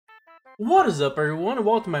What is up, everyone, and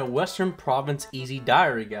welcome to my Western Province Easy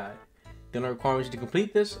Diary Guide. The only requirements to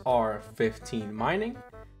complete this are 15 mining,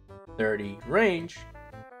 30 range,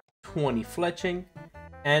 20 fletching,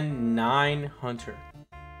 and 9 hunter.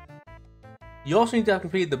 You also need to have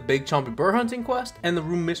completed the Big Chompy Bird Hunting quest and the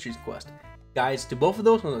Room Mysteries quest. Guides to both of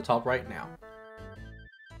those on the top right now.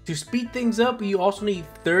 To speed things up, you also need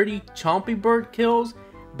 30 Chompy Bird kills,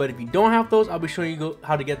 but if you don't have those, I'll be showing you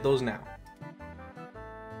how to get those now.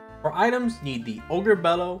 For items, you need the Ogre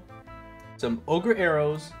Bellow, some Ogre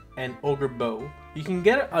Arrows, and Ogre Bow. You can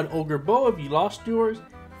get an Ogre Bow if you lost yours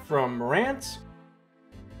from Rants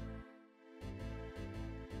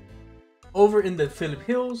over in the Phillip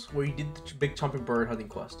Hills where you did the Big Chompy Bird Hunting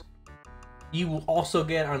quest. You will also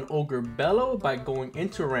get an Ogre Bellow by going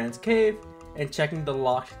into Rant's Cave and checking the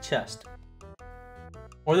locked chest,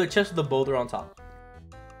 or the chest with the boulder on top.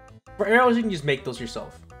 For arrows, you can just make those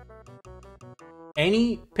yourself.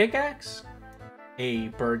 Any pickaxe, a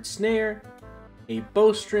bird snare, a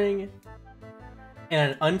bowstring,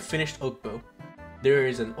 and an unfinished oak bow. There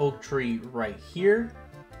is an oak tree right here.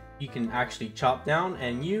 You can actually chop down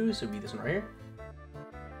and use. It'll be this one right here.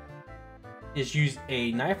 Just use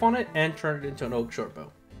a knife on it and turn it into an oak short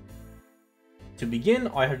bow. To begin,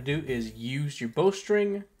 all you have to do is use your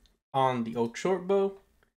bowstring on the oak short bow.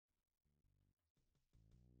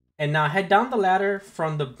 And now head down the ladder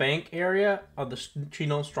from the bank area of the Tree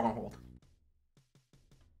Gnome Stronghold.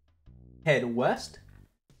 Head west.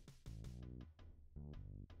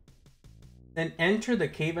 Then enter the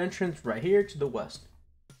cave entrance right here to the west.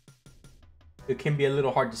 It can be a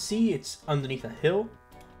little hard to see, it's underneath a hill.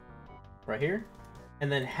 Right here.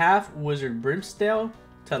 And then have Wizard Brimstale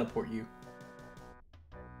teleport you.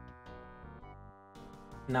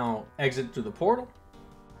 Now exit through the portal.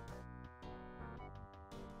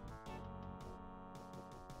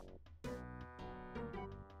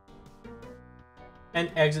 And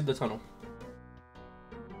exit the tunnel.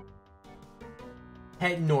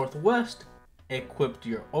 Head northwest, equip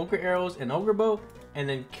your Ogre Arrows and Ogre Bow, and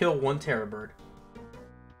then kill one Terror Bird.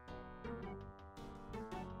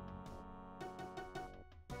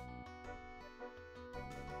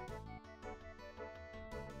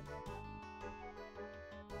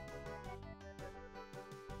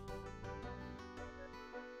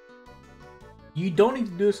 You don't need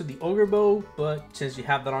to do this with the Ogre Bow, but since you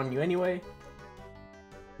have that on you anyway.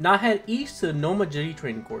 Now head east to the Gnome Agility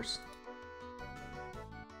training course.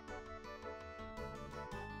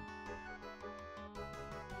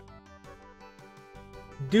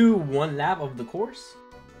 Do one lap of the course.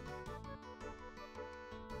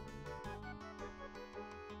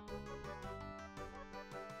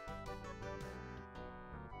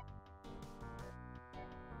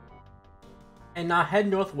 And now head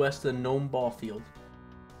northwest to the Gnome Ball Field.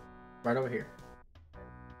 Right over here.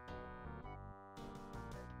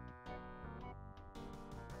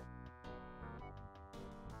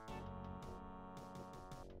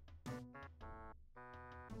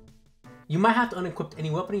 You might have to unequip any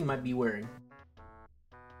weapon you might be wearing.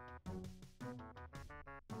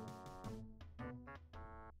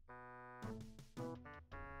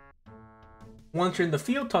 Once you're in the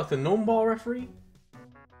field, talk to the Gnome Ball referee.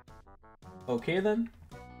 Okay then.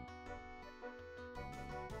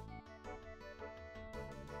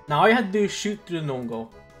 Now all you have to do is shoot through the gnome goal.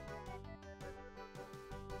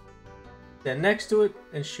 Then next to it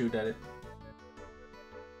and shoot at it.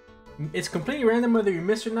 It's completely random whether you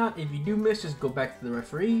miss or not. If you do miss, just go back to the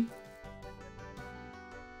referee.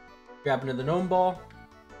 Grab another gnome ball.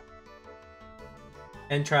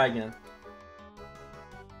 And try again.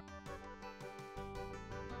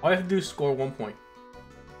 All you have to do is score 1 point.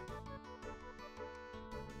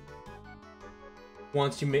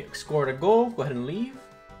 Once you scored a goal, go ahead and leave.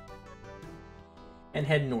 And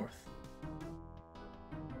head north.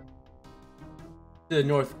 To the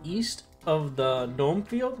northeast of the gnome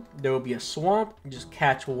field, there will be a swamp. Just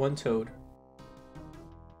catch one toad.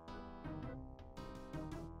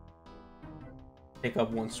 Pick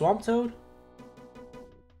up one swamp toad.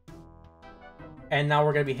 And now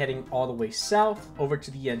we're going to be heading all the way south over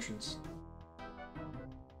to the entrance.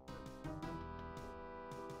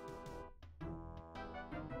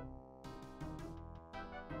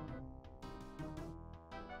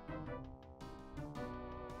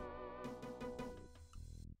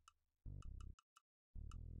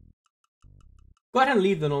 Go ahead and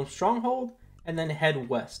leave the gnome stronghold and then head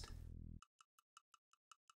west.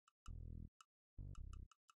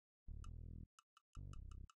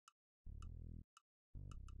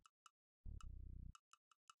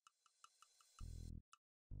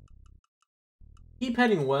 Keep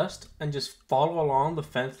heading west and just follow along the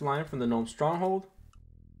fence line from the gnome stronghold.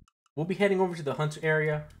 we'll be heading over to the hunter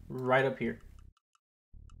area right up here.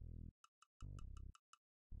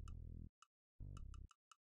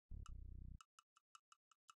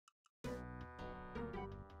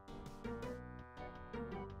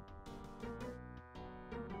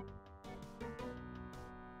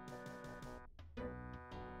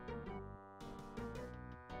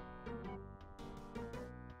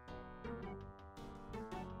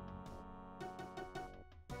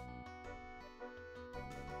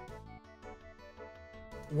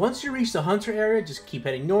 Once you reach the hunter area, just keep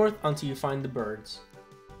heading north until you find the birds.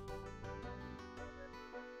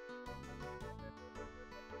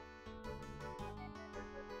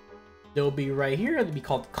 They'll be right here. They'll be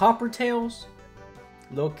called coppertails,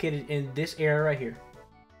 located in this area right here.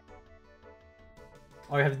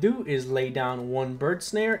 All you have to do is lay down one bird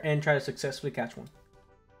snare and try to successfully catch one.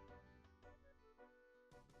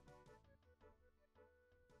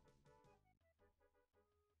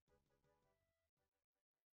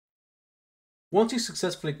 Once you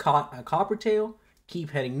successfully caught a coppertail,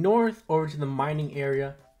 keep heading north over to the mining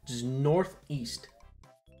area, just northeast,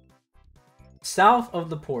 south of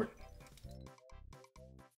the port.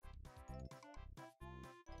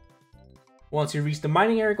 Once you reach the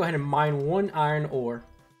mining area, go ahead and mine 1 iron ore.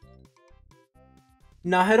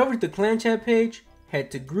 Now head over to the clan chat page,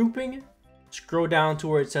 head to grouping, scroll down to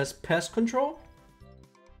where it says pest control,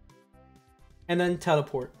 and then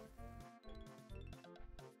teleport.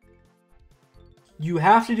 You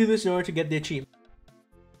have to do this in order to get the achievement.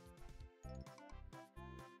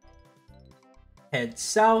 Head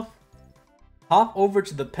south, hop over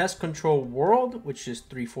to the pest control world, which is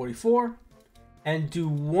 344, and do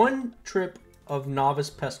 1 trip of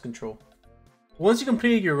novice pest control. Once you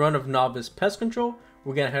completed your run of novice pest control,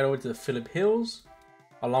 we're gonna head over to the Phillip Hills,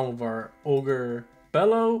 along with our ogre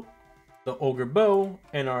bellow, the ogre bow,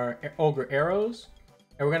 and our ogre arrows,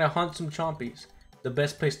 and we're gonna hunt some chompies. The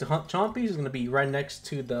best place to hunt chompies is going to be right next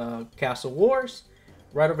to the Castle Wars,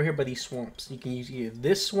 right over here by these swamps. You can use either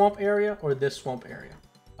this swamp area or this swamp area.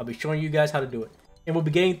 I'll be showing you guys how to do it. And we'll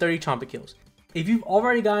be getting 30 chompy kills. If you've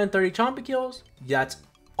already gotten 30 chompy kills, that's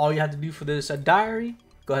all you have to do for this diary.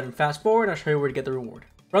 Go ahead and fast forward and I'll show you where to get the reward.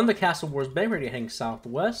 From the Castle Wars Bay, we're heading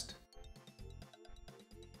southwest.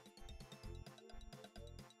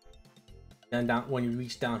 Then down, when you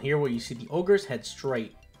reach down here where you see the ogres, head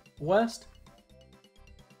straight west.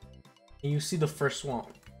 And you see the first swamp.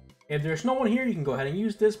 If there's no one here, you can go ahead and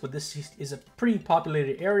use this, but this is a pretty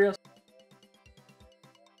populated area.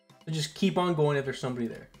 So just keep on going if there's somebody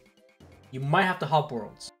there. You might have to hop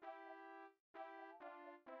worlds.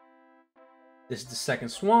 This is the second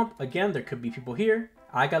swamp. Again, there could be people here.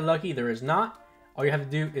 I got lucky, there is not. All you have to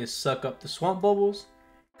do is suck up the swamp bubbles,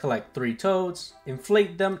 collect 3 toads,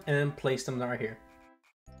 inflate them, and then place them right here.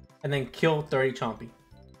 And then kill 30 chompy.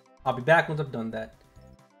 I'll be back once I've done that.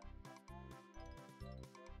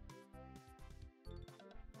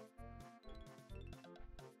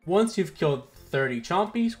 Once you've killed 30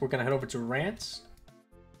 chompies, we're gonna head over to Rants,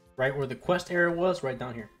 right where the quest area was, right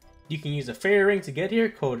down here. You can use a fairy ring to get here,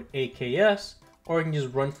 code AKS, or you can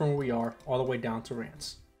just run from where we are all the way down to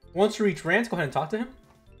Rants. Once you reach Rants, go ahead and talk to him.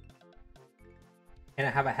 And I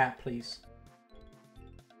have a hat, please.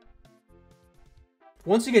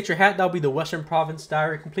 Once you get your hat, that'll be the Western Province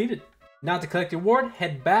diary completed. Now to collect your reward,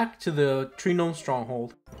 head back to the Tree Gnome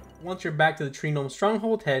Stronghold. Once you're back to the Tree Gnome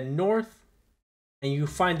Stronghold, head north, and you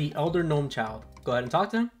find the Elder Gnome Child. Go ahead and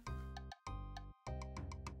talk to him.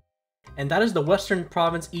 And that is the Western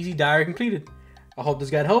Province Easy Diary completed. I hope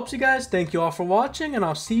this guide helps you guys. Thank you all for watching, and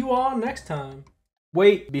I'll see you all next time.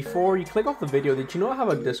 Wait, before you click off the video, did you know I have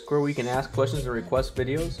a Discord where you can ask questions or request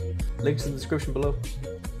videos? Links in the description below.